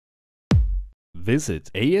Visit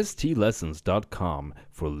astlessons.com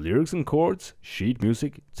for lyrics and chords, sheet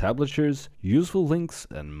music, tablatures, useful links,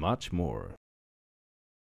 and much more.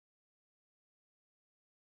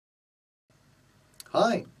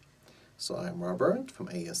 Hi, so I'm Robert from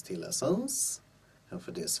AST Lessons, and for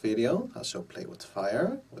this video I shall play with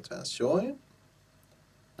Fire with Vance Joy.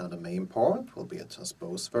 Now the main part will be a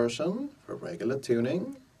transposed version for regular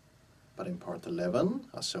tuning, but in part 11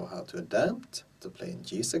 I'll show how to adapt to play in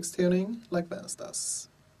G6 tuning like Vance does.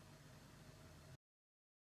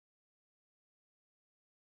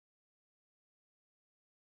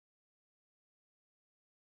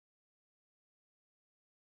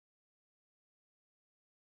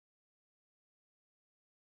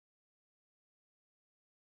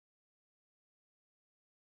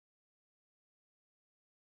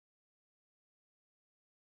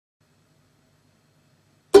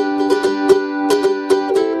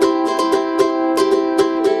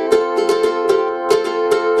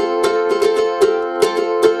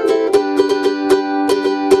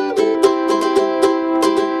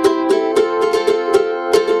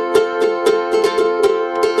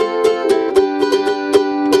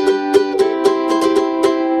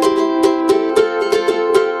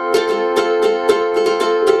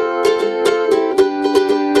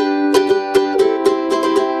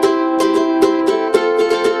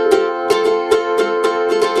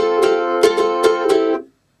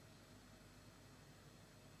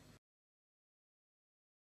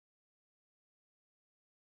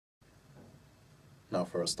 Now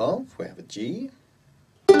first off we have a G,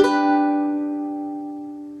 and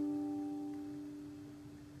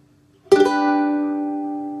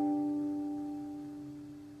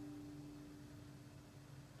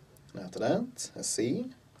after that a C,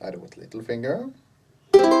 either with little finger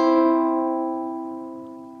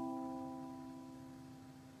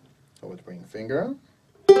or with ring finger,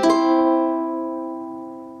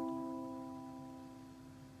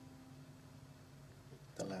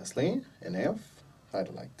 then lastly an F,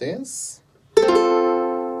 either like this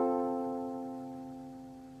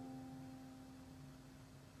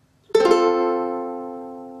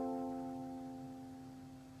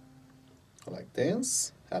or like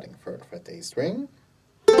this, adding 3rd fret A string,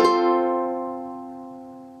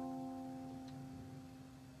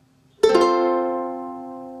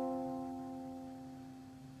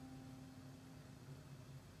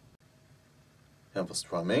 and for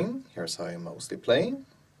strumming, here's how I mostly play.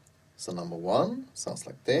 So number 1 sounds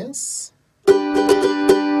like this. And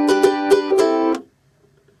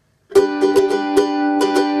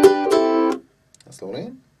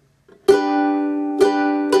slowly.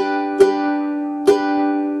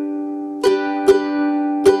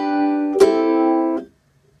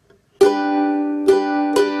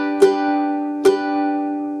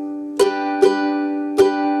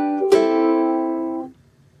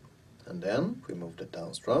 And then we move the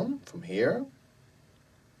down strum from here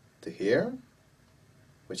to here,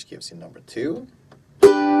 which gives you number 2.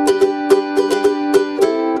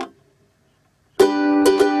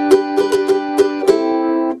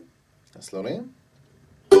 And slowly.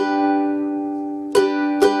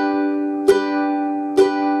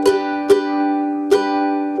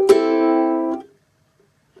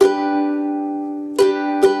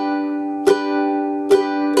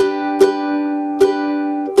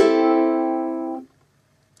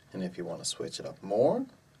 And if you want to switch it up more,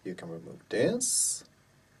 you can remove this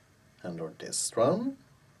and or this strum.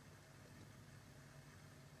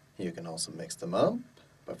 You can also mix them up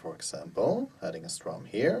by, for example, adding a strum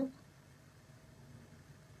here.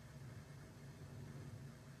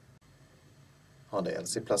 On the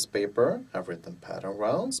LC Plus paper, I've written pattern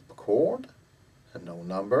rounds per chord, and no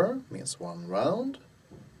number means 1 round.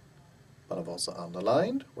 But I've also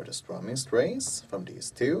underlined where the strumming strays from these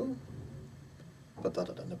two. But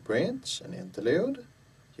other than the bridge and interlude,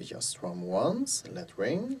 you just strum once and let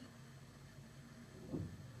ring.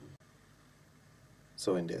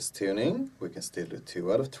 So in this tuning we can still do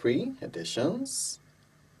 2 out of 3 additions,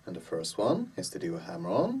 and the first one is to do a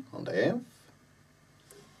hammer-on the F.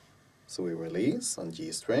 So we release on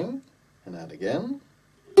G string and add again.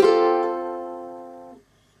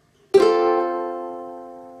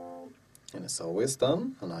 And it's always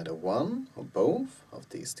done on either one or both of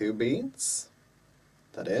these 2 beats.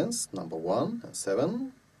 That is number 1 and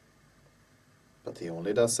 7. But he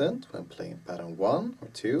only does it when playing pattern 1 or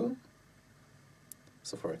 2.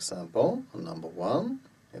 So for example, on number 1,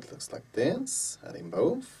 it looks like this, adding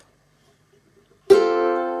both.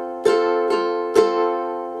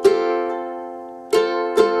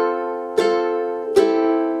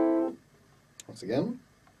 Once again.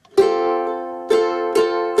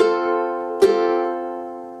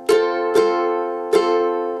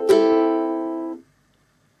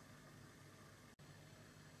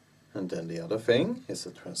 then the other thing is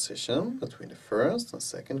the transition between the first and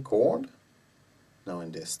second chord. Now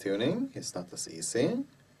in this tuning it's not as easy,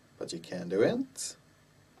 but you can do it.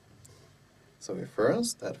 So we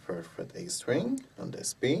first add 3rd fret A string on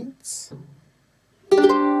this beat.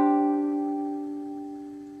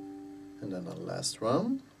 And then on the last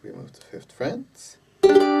one we move to 5th fret.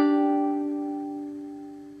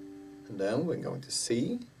 And then we're going to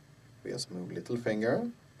C. We just move little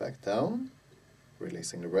finger back down,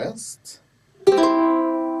 releasing the rest.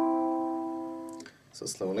 So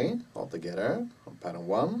slowly, all together, on pattern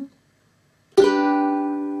 1.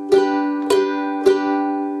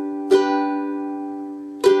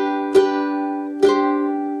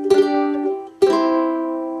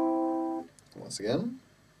 Once again.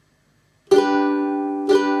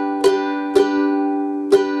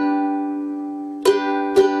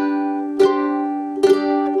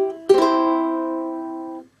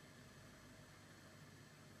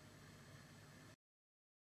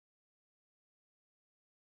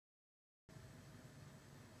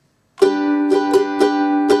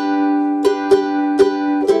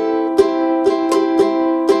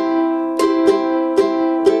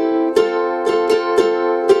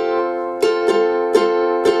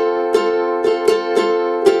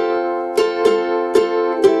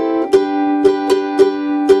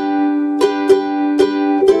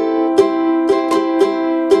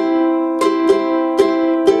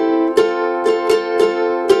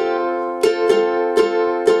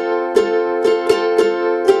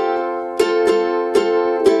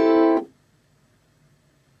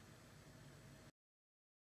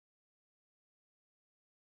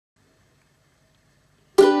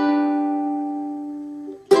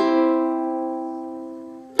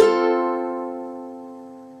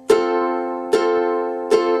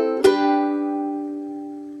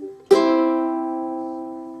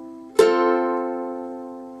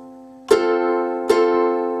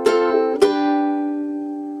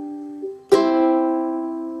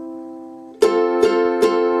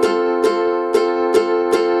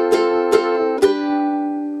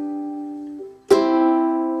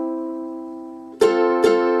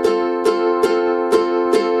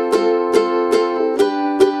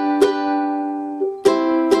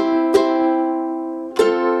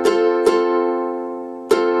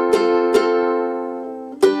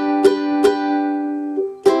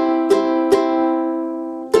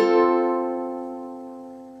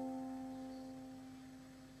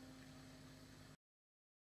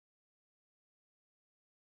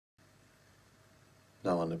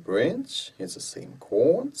 Now on the bridge, it's the same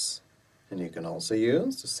chords, and you can also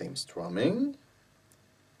use the same strumming.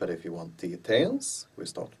 But if you want details, we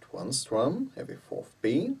start with 1 strum every 4th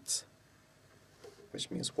beat, which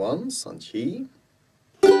means once on G,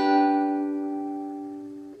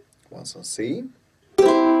 once on C,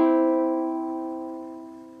 and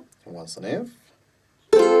once on F.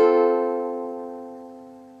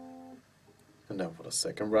 And then for the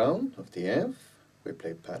second round of the F, we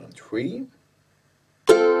play pattern 3.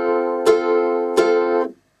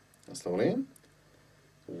 And slowly.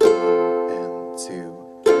 1 and 2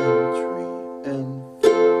 and 3 and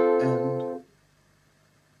 4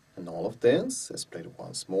 and all of this is played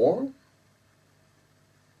once more.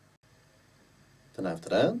 Then after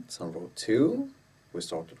that, on row 2, we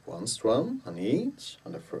start with 1 strum on each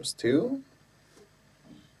on the first 2.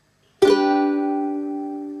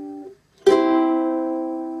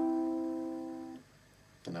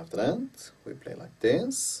 And after that, we play like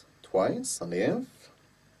this, twice on the F.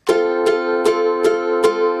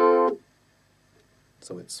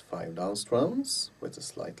 So it's 5 down strums with a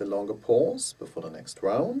slightly longer pause before the next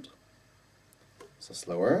round. So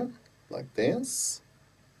slower, like this.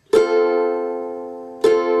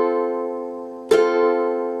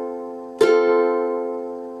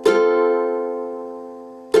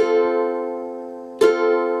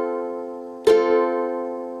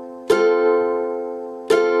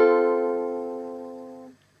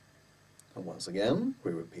 And once again,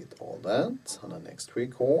 we repeat all that on the next 3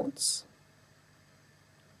 chords.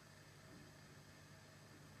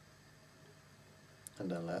 And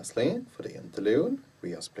then lastly, for the interlude,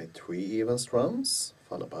 we just play 3 even strums,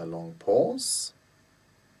 followed by a long pause,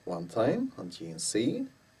 1 time on G and C,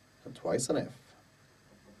 and twice on F.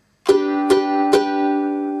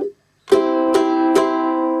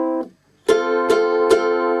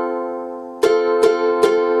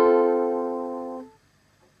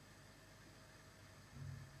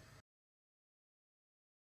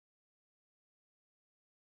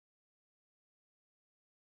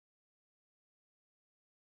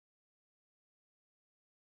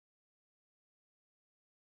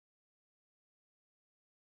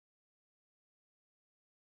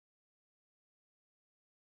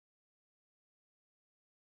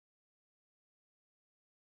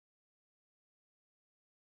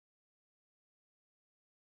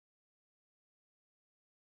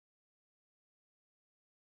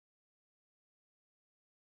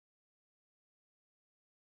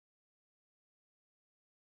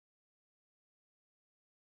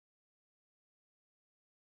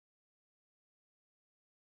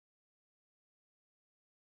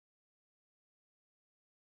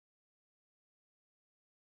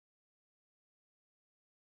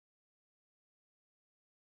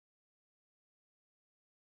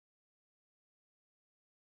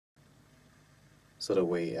 So the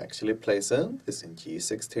way he actually plays it is in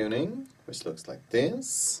G6 tuning, which looks like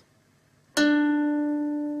this.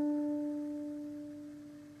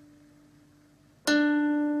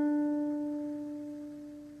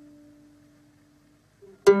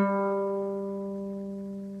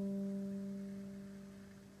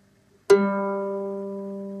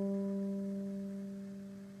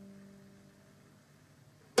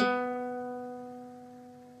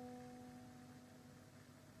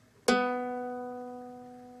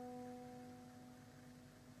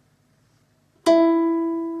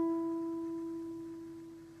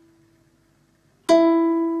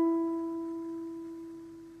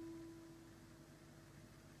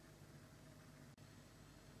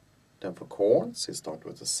 Then for chords, he starts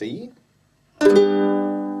with a C. To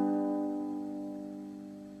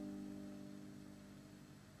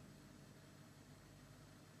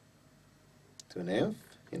an F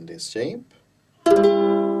in this shape. And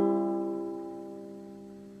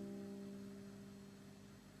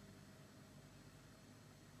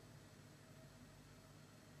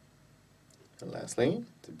lastly,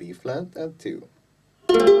 to B flat at 2.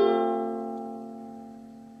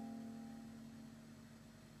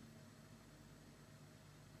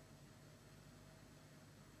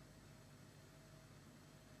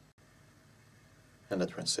 And the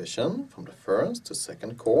transition from the first to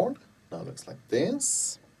second chord now looks like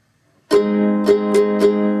this.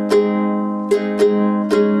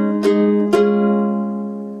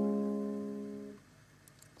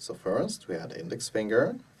 So first we add index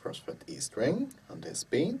finger, first fret E string on this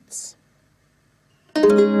beat. Then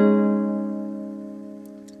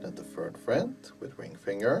the third fret with ring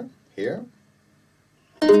finger here.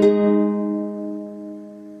 And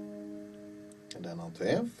then on to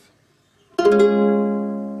F.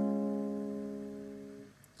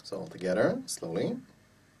 So all together, slowly.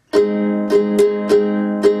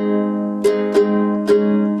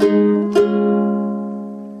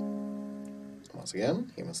 Once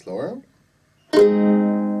again, even slower.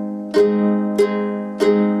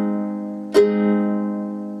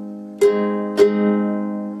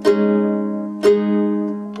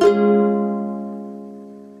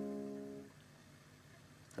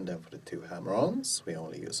 And then for the two hammer-ons, we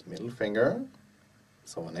only use middle finger.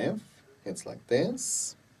 So on F, it's like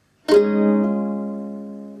this.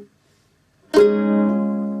 And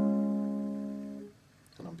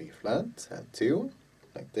on B flat, add 2,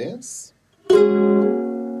 like this.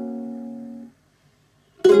 And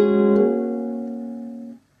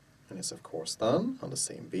it's of course done on the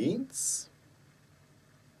same beats.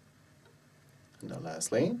 And now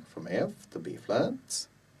lastly, from F to B flat,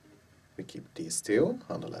 we keep these two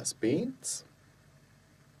on the last beat.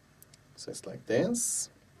 So it's like this.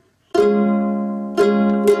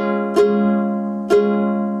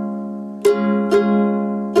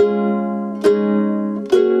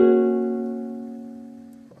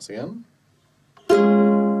 Once again.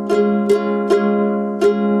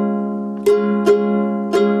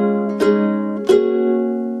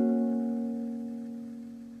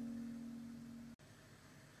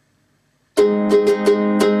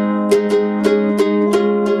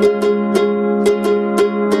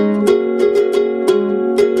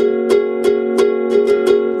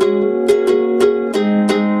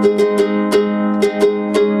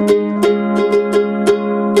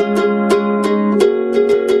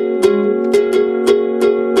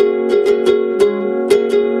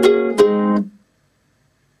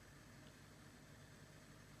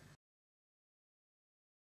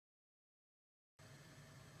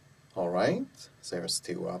 Alright, so there's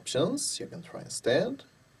two options you can try instead.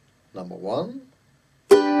 Number 1.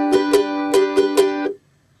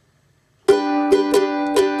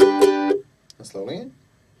 And slowly.